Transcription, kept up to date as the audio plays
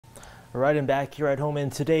All right, and back here at home in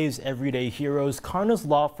today's Everyday Heroes, Karnas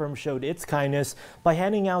Law Firm showed its kindness by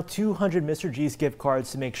handing out 200 Mr. G's gift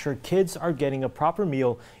cards to make sure kids are getting a proper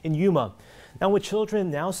meal in Yuma. Now, with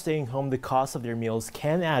children now staying home, the cost of their meals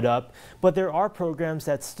can add up, but there are programs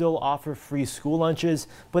that still offer free school lunches,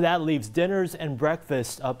 but that leaves dinners and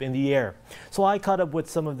breakfast up in the air. So I caught up with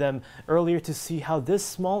some of them earlier to see how this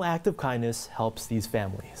small act of kindness helps these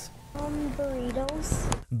families.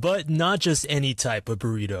 Burritos. But not just any type of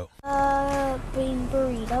burrito. Bean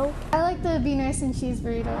burrito. I like the bean, rice, and cheese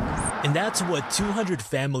burritos. And that's what 200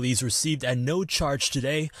 families received at no charge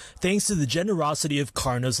today, thanks to the generosity of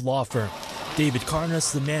Karnas Law Firm. David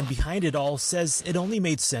Karnas, the man behind it all, says it only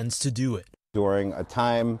made sense to do it. During a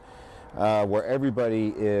time where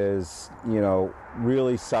everybody is,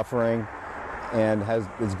 really suffering and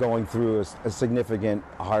is going through a significant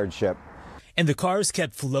hardship. And the cars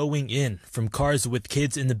kept flowing in, from cars with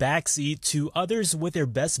kids in the back seat to others with their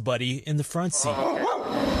best buddy in the front seat.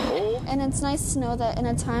 And it's nice to know that in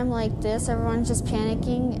a time like this, everyone's just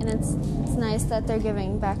panicking, and it's nice that they're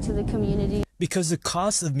giving back to the community. Because the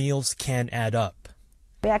cost of meals can add up.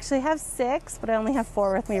 We actually have 6, but I only have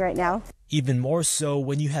 4 with me right now. Even more so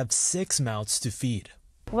when you have 6 mouths to feed.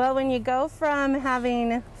 Well, when you go from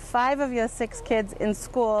having 5 of your 6 kids in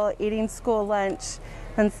school eating school lunch,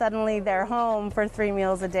 and suddenly they're home for 3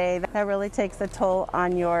 meals a day, that really takes a toll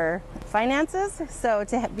on your finances. So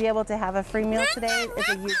to be able to have a free meal today is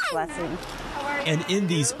a huge blessing. And in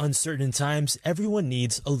these uncertain times, everyone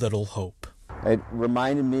needs a little hope. It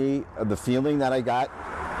reminded me of the feeling that I got.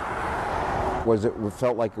 It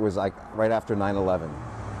felt like it was like right after 9/11,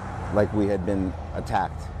 like we had been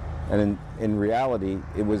attacked. And in reality,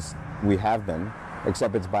 we have been,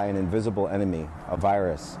 except it's by an invisible enemy, a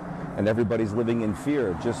virus. And everybody's living in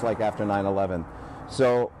fear, just like after 9/11.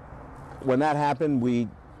 So when that happened, we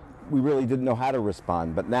really didn't know how to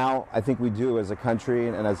respond. But now I think we do as a country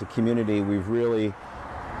and as a community. We've really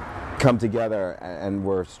come together and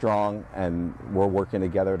we're strong and we're working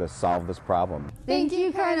together to solve this problem. Thank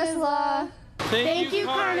you, Karnas Law. Thank you,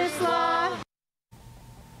 Karnas Law.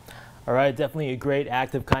 All right, definitely a great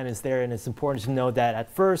act of kindness there, and it's important to know that at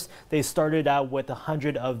first they started out with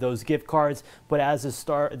 100 of those gift cards, but as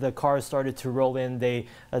the cars started to roll in, they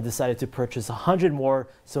decided to purchase 100 more,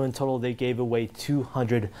 so in total they gave away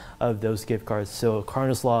 200 of those gift cards. So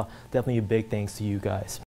Karnas Law, definitely a big thanks to you guys.